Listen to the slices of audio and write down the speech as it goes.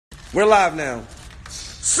We're live now.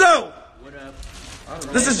 So,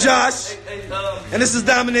 this is Josh, and this is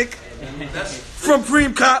Dominic from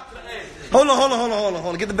Preem Cop. Hold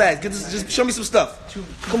on. Get the bag. Just show me some stuff.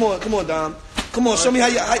 Come on, Dom. Come on, show me how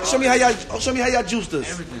y'all juice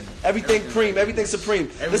this. Everything Preem, everything Supreme.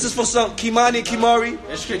 This is for some Kimani and Kimari.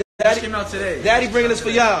 Daddy came out today. Daddy bringing this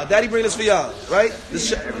for y'all. Daddy bringing this for y'all, right?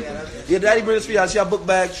 Yeah, Daddy bringing this for y'all. It's y'all book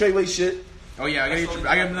bag, Treyway shit. Oh yeah, I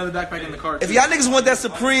got another backpack in the car. If y'all niggas want that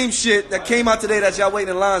Supreme shit that came out today that y'all waiting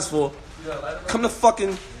in lines for, come to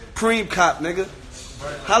fucking Preem Cop, nigga.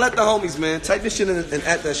 Holla at the homies, man. Type this shit in and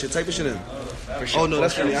at that shit. Type this shit in. Oh no,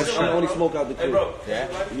 that's funny. I only smoke out the crib.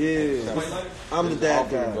 Yeah. I'm the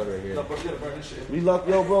dad guy. We love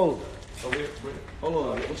yo, bro. Hold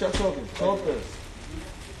on. What y'all talking?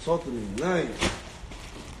 Talk to me. Nice.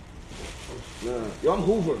 Nah. Yo, I'm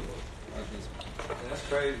Hoover. That's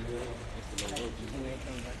crazy, man.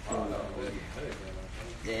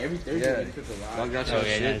 Yeah, every Thursday you cook a lot. I got your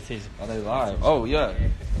shit. Are they live? Oh, yeah.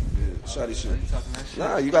 Shotty shit.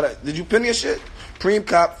 Nah, you gotta. Did you pin your shit? Preem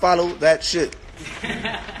Cop, follow that shit.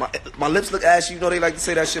 My lips look ashy. You know they like to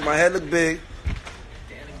say that shit. My head look big.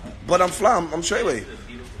 But I'm fly. I'm Treyway.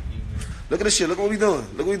 Look at this shit. Look what we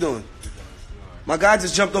doing. My guy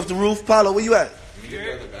just jumped off the roof. Paulo, where you at?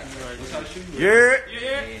 Yeah.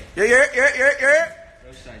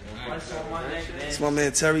 It's my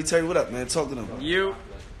man Terry. Terry, what up, man? Talk to them. You.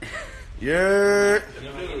 Yeah.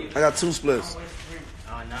 I got 2 splits.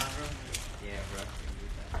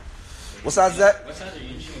 What size is that? What size are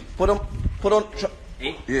you shooting? Put on.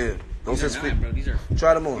 8? Yeah. Don't say speak. Bro, these are.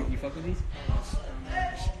 Try them on. You fuck with these?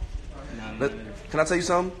 Nah, Can I tell you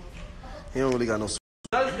something? He don't really got no.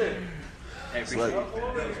 Hey, Like,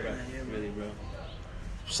 really, bro.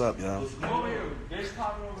 what's up, y'all?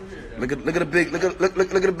 Look at the big. Look at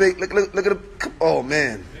the. Oh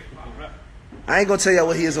man. I ain't gonna tell y'all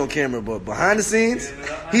what he is on camera, but behind the scenes,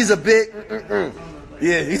 he's a big.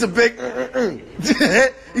 Yeah, he's a big.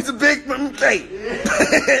 He's a big cake.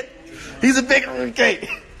 He's a big cake.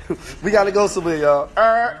 We gotta go somewhere, y'all.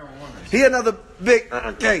 He another big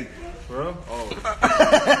cake. Bro? Oh.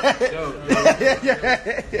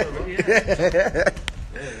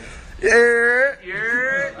 Yeah.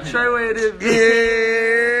 Treyway it is.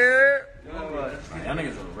 Yeah. Y'all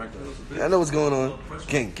niggas are reckless. I know what's going on.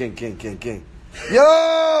 King.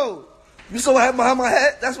 Yo! You saw what happened behind my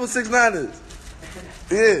hat? That's what 6IX9INE is.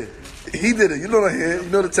 Yeah. He did it. You know the hair. You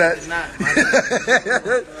know the tats.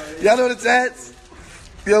 Y'all know the tats?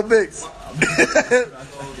 Yo, Biggs.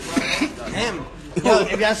 Him. Yo,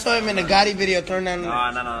 if y'all saw him in the Gotti video, turn on.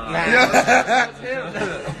 Nah.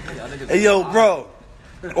 Hey, yo, bro.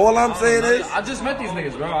 All I'm saying is. I just met these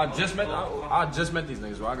niggas, bro. I just met these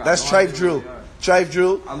niggas, bro. That's Trife Drill. Trife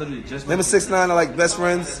Drill. I literally just Him and 6IX9INE are like best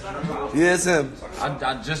friends. Yeah, it's him.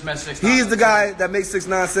 I just met 6IX9INE. He's the guy that makes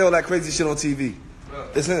 6IX9INE say all that crazy shit on TV.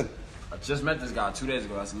 It's him. I just met this guy 2 days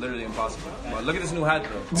ago. That's literally impossible. But look at this new hat,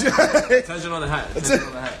 though. Attention on the hat.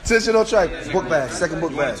 Attention on Trife. Book bag. Second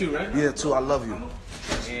book bag. 2, right? Yeah, 2. I love you.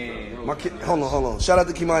 My kid. Hold on. Shout out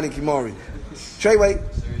to Kimani and Kimari. Treyway.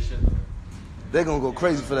 They're gonna go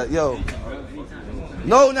crazy for that. Yo.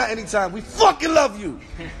 No, not anytime. We fucking love you.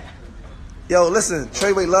 Yo, listen.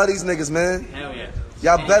 Treyway love these niggas, man. Hell yeah.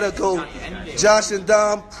 Y'all better go. Josh and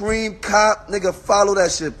Dom, Preem Cop, nigga, follow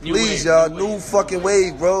that shit, please, y'all. New fucking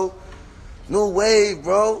wave, bro. New wave,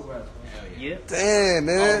 bro. Yeah. Damn,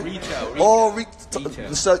 man. All All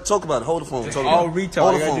talk about it. Hold the phone. Talk All about it. retail.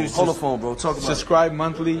 Hold All the you gotta phone. do is Hold the just phone, bro. Talk about subscribe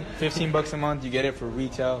monthly, $15 a month. You get it for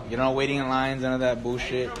retail. You're not waiting in lines, none of that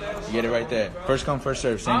bullshit. You get it right there. First come, first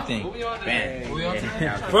serve. Same thing. Bam.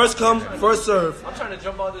 it. First come, first serve.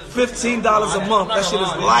 $15 a month. That shit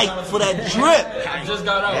is light for that drip. I just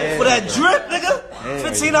got out. For that drip, nigga.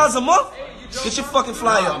 $15 a month. Get your fucking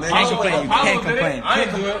fly up, man. Can't complain. You can't complain.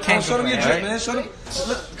 Can't Show them your complain, drip, right? man. Show them.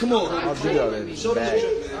 Look, come on. I'll do all that. Show them the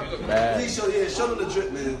drip, man. Bad. Please show them the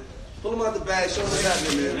drip, man. Pull them out the bag. Show them what's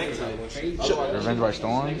happening, man. Revenge by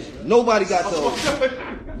Storms. Nobody got those.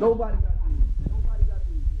 Nobody got these.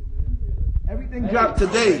 Everything dropped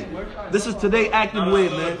today. This is today active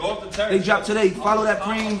wave, man. They dropped today. Follow that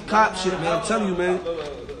Preem Cop shit, man. I'm telling you, man.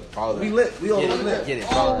 Follow We that. lit. We all lit. Get it.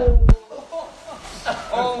 Follow that.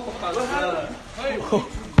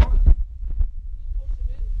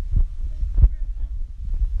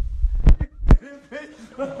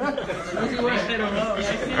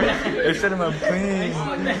 They said him I'm clean.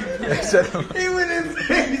 They said him. He went in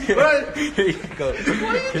face, bro. Go.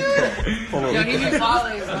 Yo, he be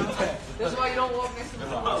following, bro. That's why you don't walk next to the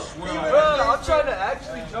wall. I'm trying to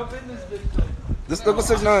actually jump in this bitch. This look what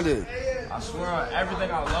 6IX9INE did. I swear on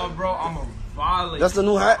everything I love, bro. I'm a violate. That's the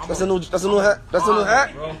new hat. That's the new hat. That's the new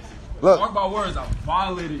hat. Bro. Look. Mark my words, I'm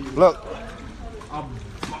violating you. Look.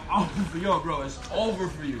 Yo, bro, it's over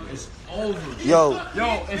for you. It's over. Yo,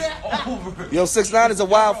 it's over. yo, 6ix9ine is a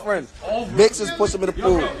wild friend. Over. Bix just pushed him in the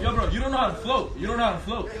pool. Yo, bro, you don't know how to float. You don't know how to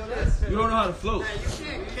float. You don't know how to float.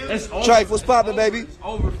 It's over. Trife, what's poppin', baby? It's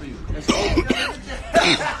over for you. It's over.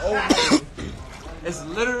 It's over. It's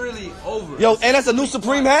literally over. Yo, and that's a new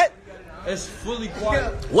Supreme hat? It's fully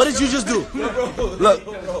quiet. What did you just do? Look,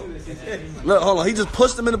 hold on. He just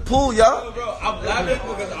pushed him in the pool, y'all. Bro, I'm laughing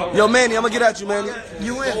because I'm... Yo, Manny, I'm gonna get at you, Manny.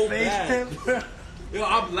 You went face. Yo,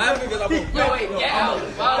 I'm laughing because I'm... Yo, wait, get out.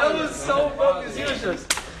 That was so focused. He was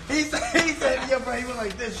just... He said, yeah, bro, he was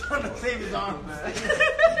like this, trying to save his arm, man.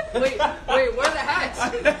 Wait, where are the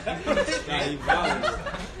hats?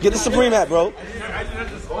 Get the Supreme hat, bro.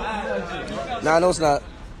 Nah, no, it's not.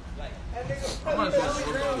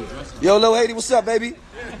 Yo, Lil Haiti, what's up, baby?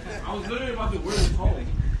 I was literally about to wear this home.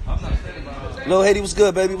 I'm not saying about it. Lil Haiti, what's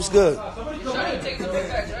good, baby? What's good? Take the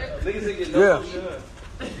bags, right?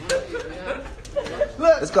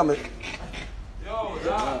 Yeah. It's coming. Yo,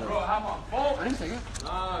 bro, I have my phone. I didn't take it.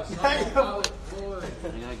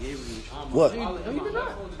 What?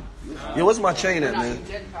 Yo, what's my chain at, man?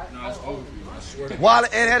 No, it's over. I swear to God.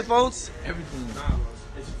 Wallet and headphones? Everything.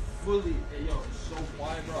 It's fully... Hey, yo, it's so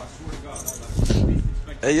quiet, bro. I swear to God.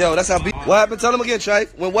 Hey, yo, that's how... What happened? Tell him again,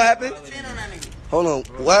 Trife. What happened? Hold on.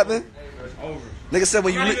 What happened? It's over. Nigga said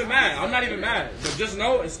when I'm you... not even mad. I'm not even mad. But just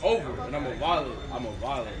know it's over. And I'm a violate. I'm a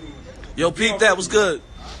violate. Yo, peep that. What's good?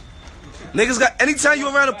 Niggas got... Anytime you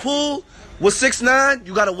around a pool with 6ix9ine,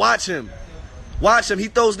 you gotta watch him. Watch him. He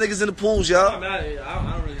throws niggas in the pools, I'm y'all. not mad at it. I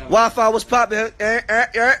don't really have... Wi-Fi, what's poppin'?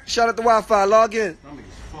 Shout out to Wi-Fi. Log in. That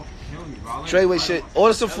nigga's fucking killing me, bro. Treyway shit.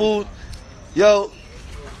 Order some food. Yo.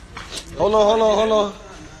 Hold on.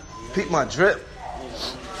 Peep my drip.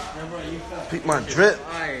 Peep my drip.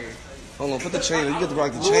 Hold on, put the chain on. You get to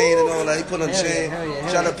rock the chain and all that. He put on the chain.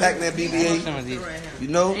 Shout out to Pac-Man BB-8. You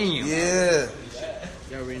know? Yeah.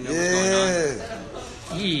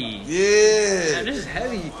 Yeah. This is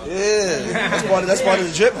heavy. Yeah. That's part of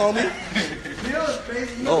the drip, homie.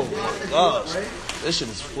 Oh my gosh. This shit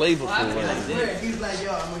is flavorful right here. He's like,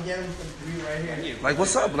 yo, I'm gonna get him some three right here. Like,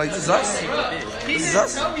 what's up? Like, this is us. He This is didn't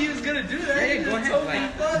us. tell me he was gonna do that. Yeah, go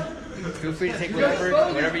ahead. Like, feel free to take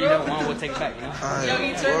whatever you don't want. We'll take it back. You know. Yo,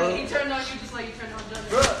 he turned on you just like he turned on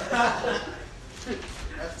Johnny.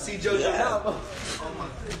 See JoJo now.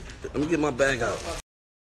 Let me get my bag out.